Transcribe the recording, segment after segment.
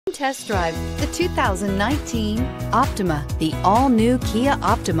Test drive the 2019 Optima. The all-new Kia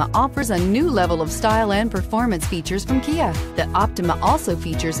Optima offers a new level of style and performance features from Kia. The Optima also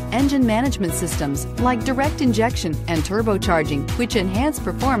features engine management systems like direct injection and turbocharging, which enhance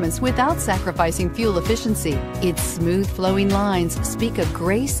performance without sacrificing fuel efficiency. Its smooth flowing lines speak of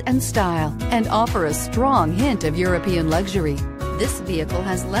grace and style and offer a strong hint of European luxury. This vehicle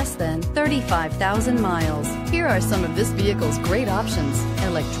has less than 35,000 miles. Here are some of this vehicle's great options: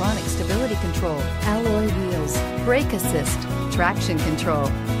 electronic stability control, alloy wheels, brake assist, traction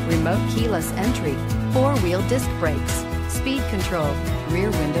control, remote keyless entry, four-wheel disc brakes, speed control, rear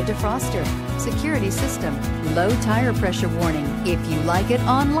window defroster, security system, low tire pressure warning. If you like it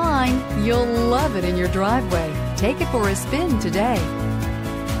online, you'll love it in your driveway. Take it for a spin today.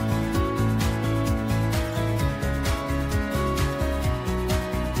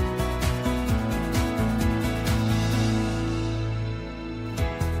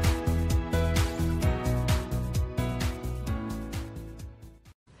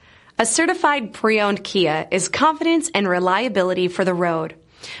 A certified pre-owned Kia is confidence and reliability for the road.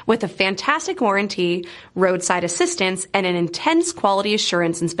 With a fantastic warranty, roadside assistance, and an intense quality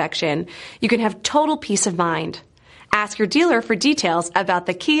assurance inspection, you can have total peace of mind. Ask your dealer for details about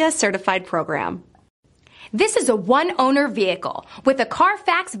the Kia Certified program. This is a one-owner vehicle with a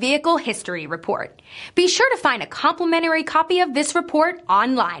CARFAX Vehicle History Report. Be sure to find a complimentary copy of this report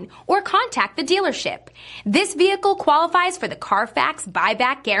online or contact the dealership. This vehicle qualifies for the CARFAX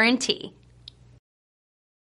Buyback Guarantee.